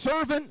a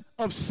servant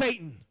of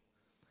Satan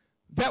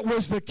that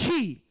was the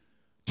key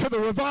to the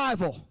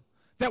revival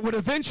that would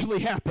eventually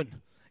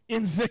happen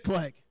in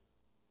Ziklag.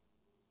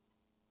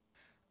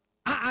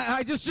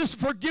 I just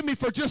forgive me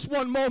for just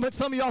one moment.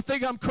 Some of y'all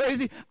think I'm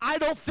crazy. I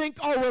don't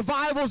think our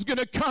revival is going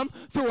to come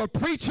through a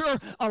preacher,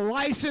 a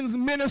licensed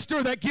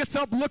minister that gets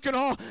up looking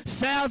all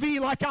savvy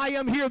like I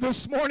am here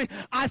this morning.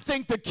 I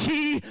think the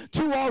key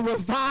to our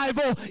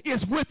revival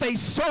is with a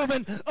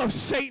servant of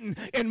Satan.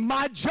 And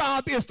my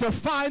job is to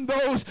find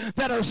those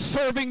that are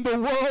serving the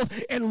world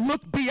and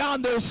look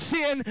beyond their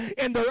sin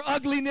and their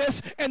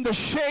ugliness and the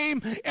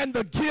shame and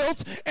the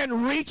guilt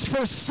and reach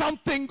for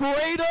something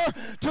greater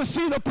to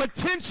see the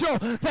potential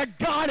that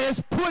God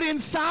has put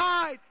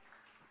inside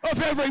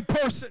of every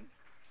person.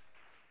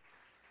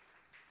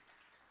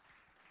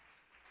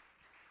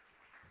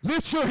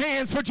 Lift your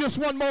hands for just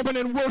one moment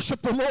and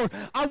worship the Lord.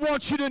 I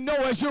want you to know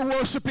as you're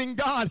worshiping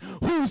God,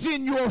 who's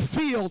in your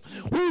field,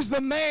 who's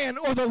the man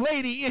or the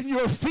lady in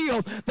your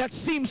field that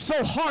seems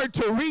so hard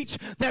to reach,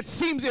 that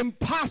seems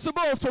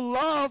impossible to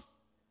love.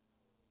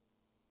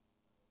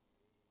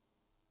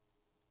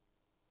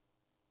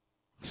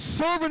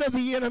 Servant of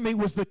the enemy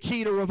was the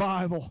key to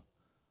revival.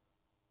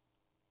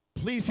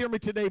 Please hear me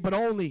today, but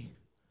only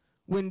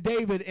when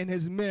David and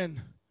his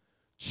men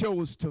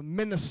chose to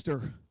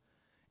minister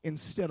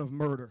instead of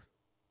murder.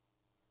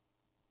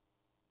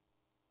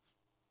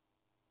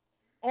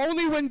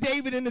 Only when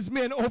David and his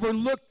men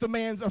overlooked the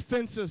man's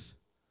offenses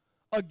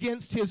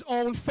against his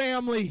own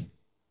family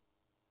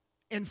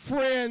and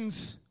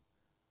friends,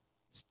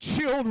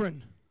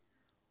 children.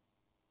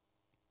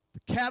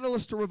 The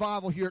catalyst to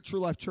revival here at True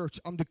Life Church,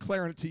 I'm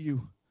declaring it to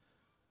you.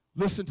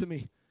 Listen to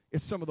me.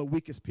 It's some of the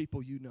weakest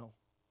people you know.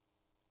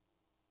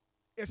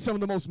 It's some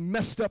of the most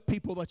messed up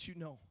people that you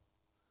know.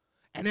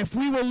 And if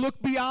we will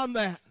look beyond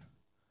that,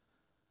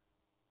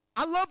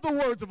 I love the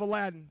words of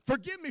Aladdin.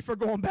 Forgive me for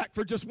going back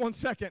for just 1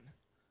 second.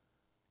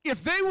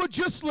 If they would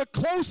just look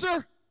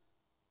closer,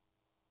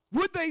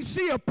 would they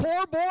see a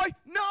poor boy?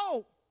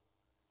 No.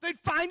 They'd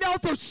find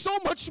out there's so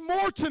much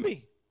more to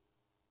me.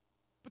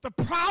 But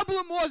the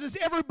problem was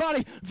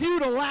everybody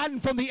viewed Aladdin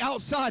from the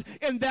outside,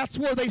 and that's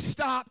where they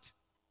stopped.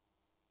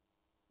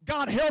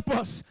 God help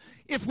us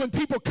if when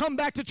people come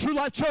back to True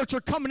Life Church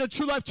or come into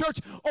True Life Church,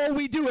 all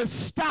we do is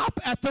stop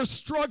at their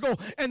struggle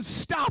and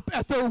stop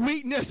at their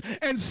weakness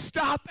and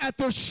stop at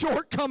their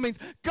shortcomings.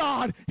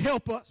 God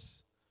help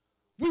us.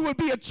 We will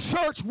be a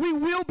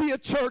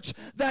church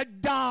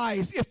that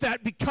dies if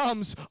that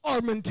becomes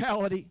our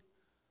mentality.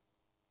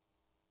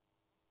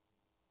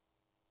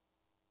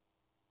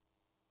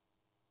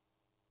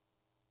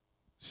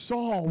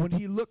 Saul, when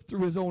he looked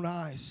through his own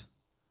eyes,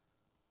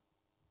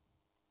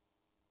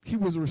 he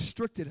was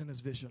restricted in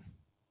his vision.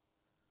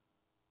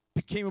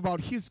 Became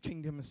about his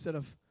kingdom instead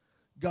of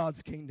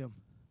God's kingdom.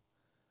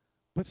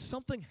 But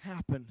something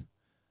happened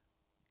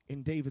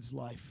in David's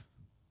life,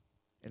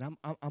 and I'm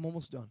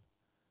almost done.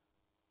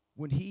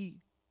 When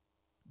he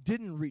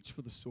didn't reach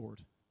for the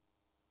sword,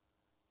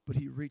 but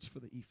he reached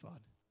for the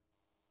ephod.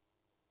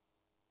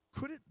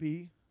 Could it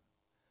be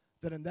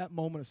that in that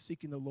moment of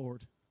seeking the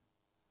Lord,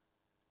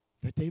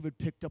 that David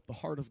picked up the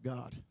heart of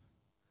God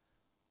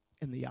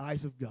and the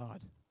eyes of God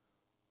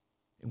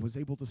and was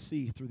able to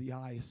see through the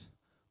eyes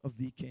of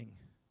the king,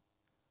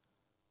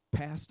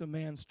 past a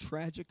man's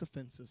tragic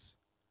offenses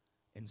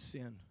and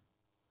sin,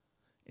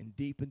 and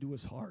deep into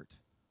his heart,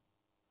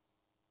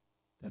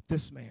 that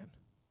this man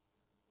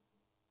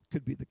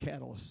could be the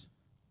catalyst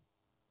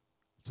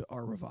to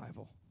our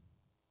revival.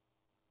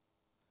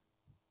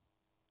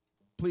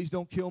 Please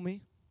don't kill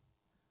me.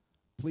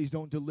 Please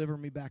don't deliver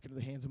me back into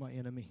the hands of my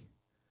enemy.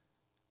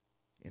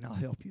 And I'll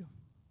help you.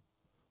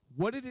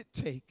 What did it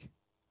take?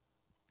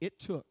 It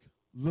took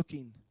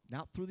looking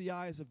not through the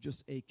eyes of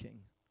just a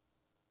king,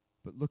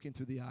 but looking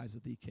through the eyes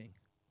of the king.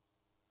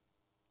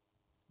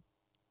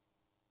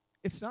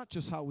 It's not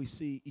just how we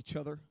see each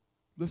other.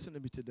 Listen to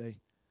me today.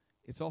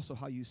 It's also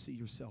how you see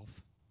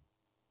yourself.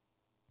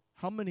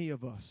 How many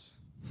of us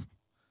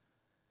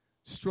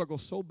struggle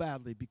so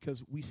badly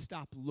because we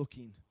stop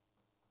looking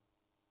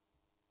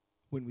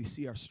when we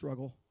see our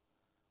struggle,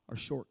 our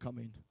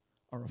shortcoming,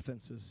 our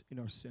offenses, and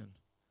our sin?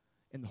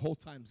 And the whole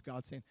time is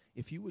God saying,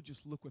 if you would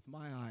just look with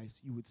my eyes,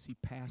 you would see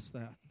past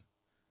that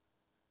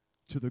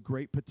to the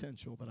great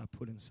potential that I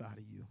put inside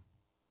of you.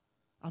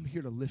 I'm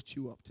here to lift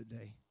you up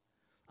today.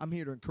 I'm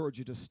here to encourage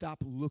you to stop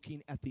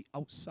looking at the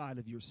outside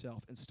of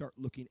yourself and start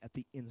looking at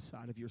the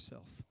inside of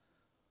yourself.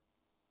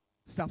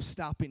 Stop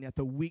stopping at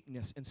the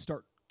weakness and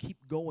keep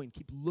going,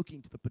 keep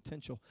looking to the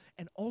potential.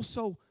 And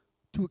also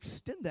to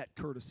extend that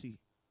courtesy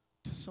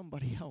to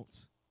somebody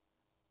else.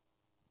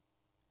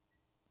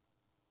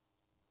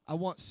 I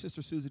want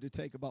Sister Susie to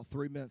take about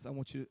 3 minutes. I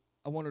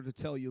want her to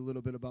tell you a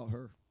little bit about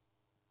her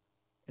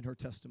and her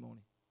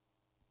testimony.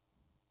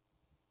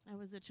 I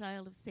was a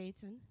child of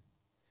Satan.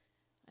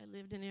 I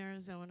lived in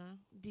Arizona,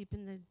 deep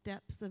in the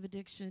depths of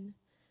addiction.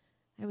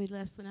 I weighed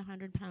less than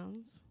 100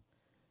 pounds.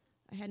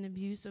 I had an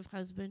abusive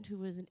husband who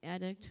was an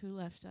addict who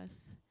left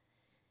us.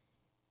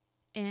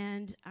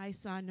 And I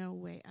saw no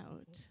way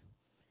out.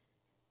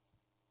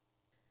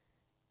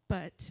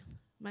 But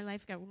my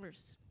life got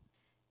worse.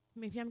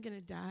 Maybe I'm going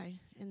to die,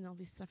 and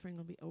suffering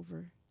will be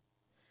over.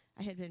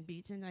 I had been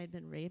beaten. I had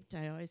been raped.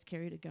 I always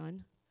carried a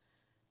gun.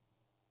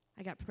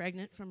 I got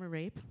pregnant from a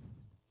rape.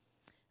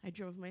 I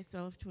drove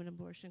myself to an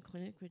abortion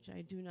clinic, which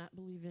I do not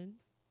believe in.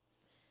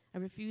 I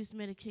refused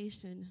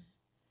medication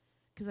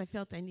because I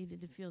felt I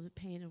needed to feel the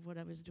pain of what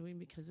I was doing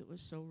because it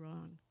was so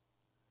wrong.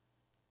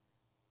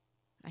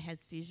 I had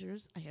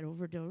seizures. I had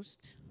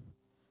overdosed.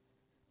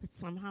 But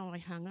somehow I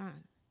hung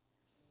on.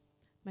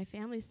 My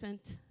family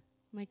sent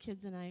my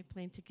kids and I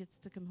plane tickets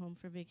to come home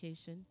for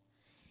vacation.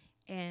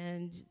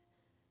 And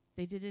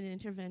they did an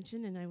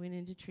intervention, and I went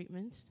into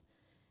treatment.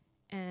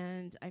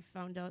 And I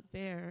found out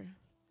there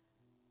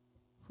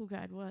who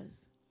God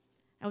was.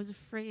 I was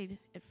afraid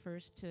at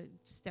first to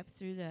step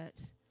through that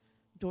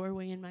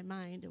doorway in my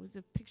mind. It was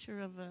a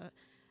picture of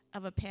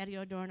a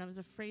patio door, and I was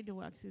afraid to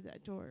walk through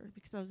that door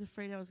because I was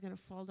afraid I was going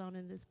to fall down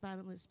in this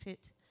bottomless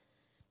pit.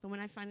 But when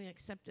I finally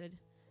accepted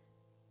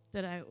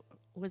that I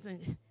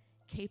wasn't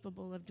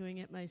capable of doing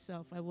it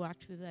myself, I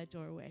walked through that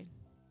doorway.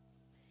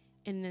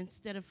 And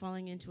instead of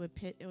falling into a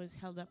pit, it was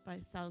held up by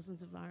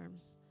thousands of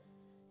arms.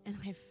 And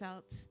I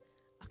felt,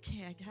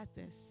 okay, I got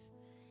this.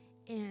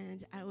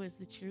 And I was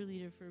the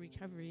cheerleader for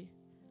recovery.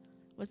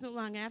 Wasn't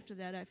long after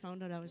that, I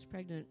found out I was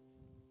pregnant.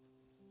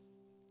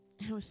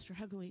 And I was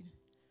struggling.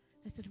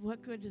 I said,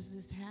 what good does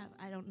this have?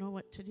 I don't know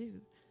what to do.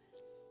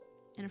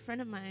 And a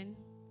friend of mine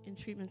in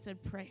treatment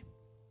said, pray.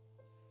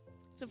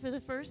 So for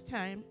the first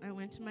time, I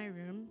went to my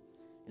room,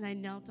 and I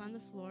knelt on the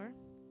floor,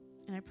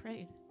 and I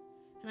prayed.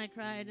 And I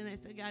cried, and I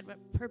said, God, what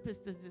purpose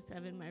does this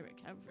have in my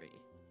recovery?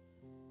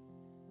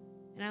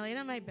 And I laid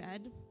on my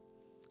bed,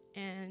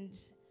 and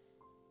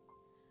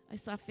I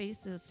saw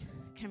faces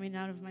coming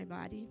out of my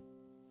body.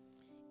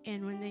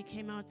 And when they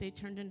came out, they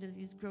turned into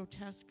these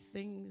grotesque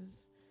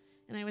things.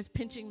 And I was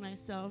pinching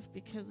myself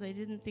because I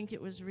didn't think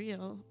it was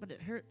real, but it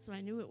hurt, so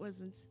I knew it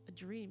wasn't a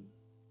dream.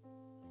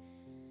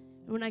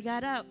 And when I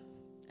got up,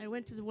 I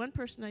went to the one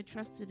person I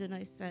trusted, and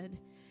I said,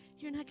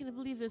 you're not going to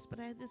believe this, but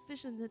I had this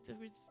vision that there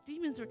was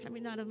demons were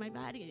coming out of my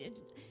body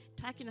and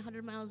talking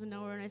 100 miles an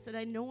hour. And I said,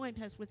 I know I'm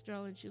past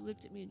withdrawal. And she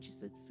looked at me and she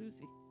said,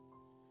 Susie,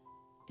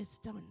 it's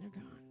done. They're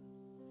gone.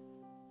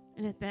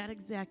 And at that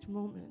exact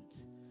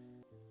moment,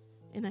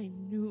 and I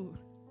knew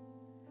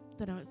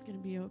that I was going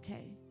to be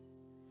okay,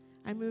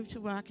 I moved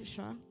to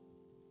Waukesha,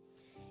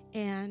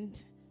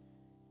 and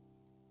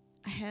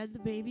I had the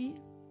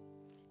baby.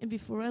 And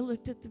before I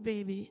looked at the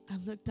baby, I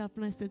looked up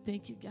and I said,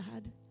 thank you,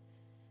 God,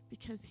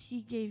 because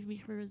he gave me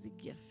her as a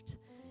gift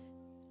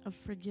of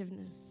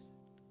forgiveness,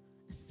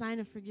 a sign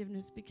of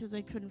forgiveness, because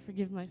I couldn't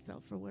forgive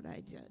myself for what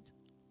I did.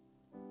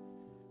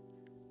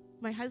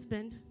 My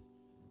husband,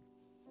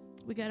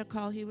 we got a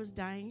call he was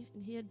dying,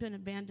 and he had been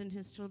abandoned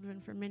his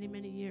children for many,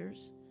 many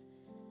years.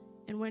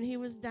 And when he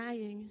was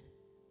dying,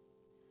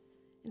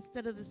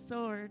 instead of the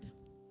sword,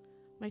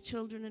 my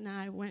children and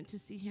I went to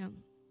see him.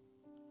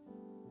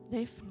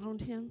 They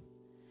found him.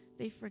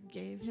 They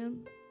forgave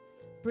him.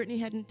 Brittany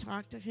hadn't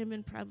talked to him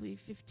in probably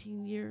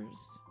 15 years.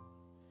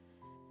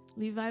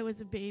 Levi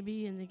was a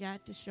baby, and they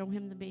got to show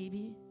him the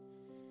baby.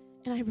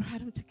 And I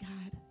brought him to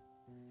God.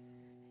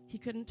 He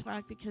couldn't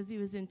talk because he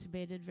was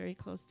intubated very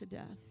close to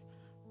death.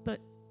 But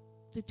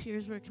the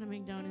tears were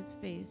coming down his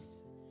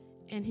face,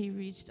 and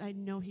I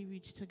know he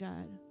reached to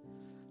God.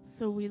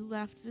 So we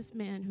left this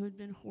man who had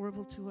been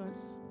horrible to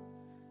us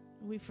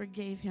We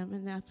forgave him,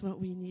 and that's what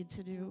we need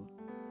to do.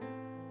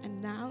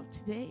 And now,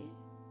 today,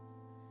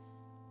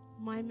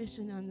 my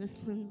mission on this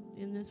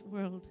in this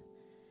world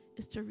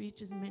is to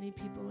reach as many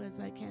people as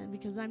I can,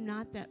 because I'm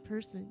not that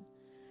person.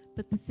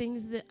 But the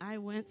things that I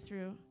went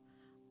through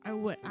are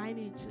what I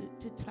need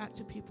to talk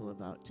to people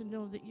about, to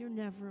know that you're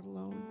never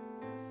alone,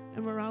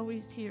 and we're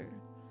always here.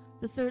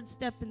 The third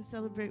step in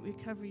Celebrate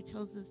Recovery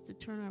tells us to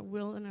turn our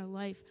will and our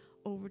life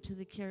over to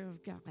the care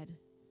of God.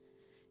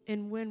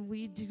 And when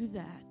we do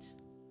that,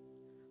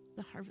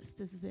 the harvest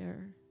is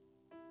there.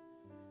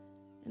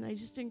 And I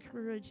just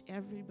encourage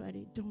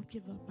everybody, don't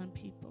give up on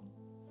people.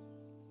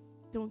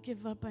 Don't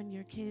give up on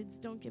your kids.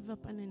 Don't give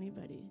up on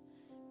anybody,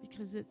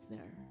 because it's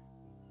there.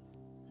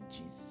 In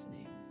Jesus'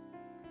 name.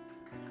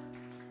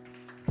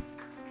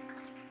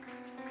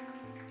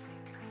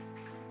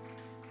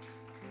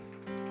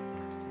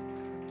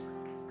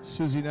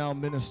 Susie now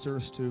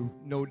ministers to,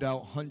 no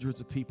doubt, hundreds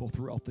of people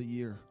throughout the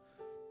year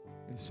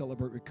in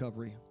Celebrate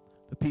Recovery.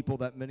 The people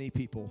that many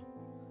people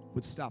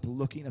would stop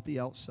looking at the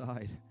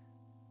outside,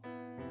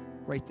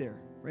 right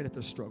there, right at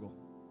their struggle.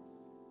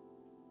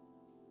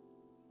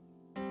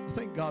 I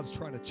think God's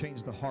trying to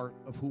change the heart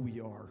of who we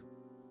are.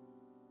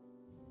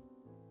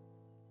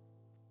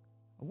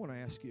 I want to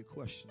ask you a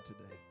question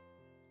today.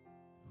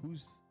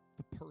 Who's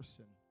the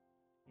person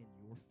in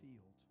your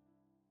field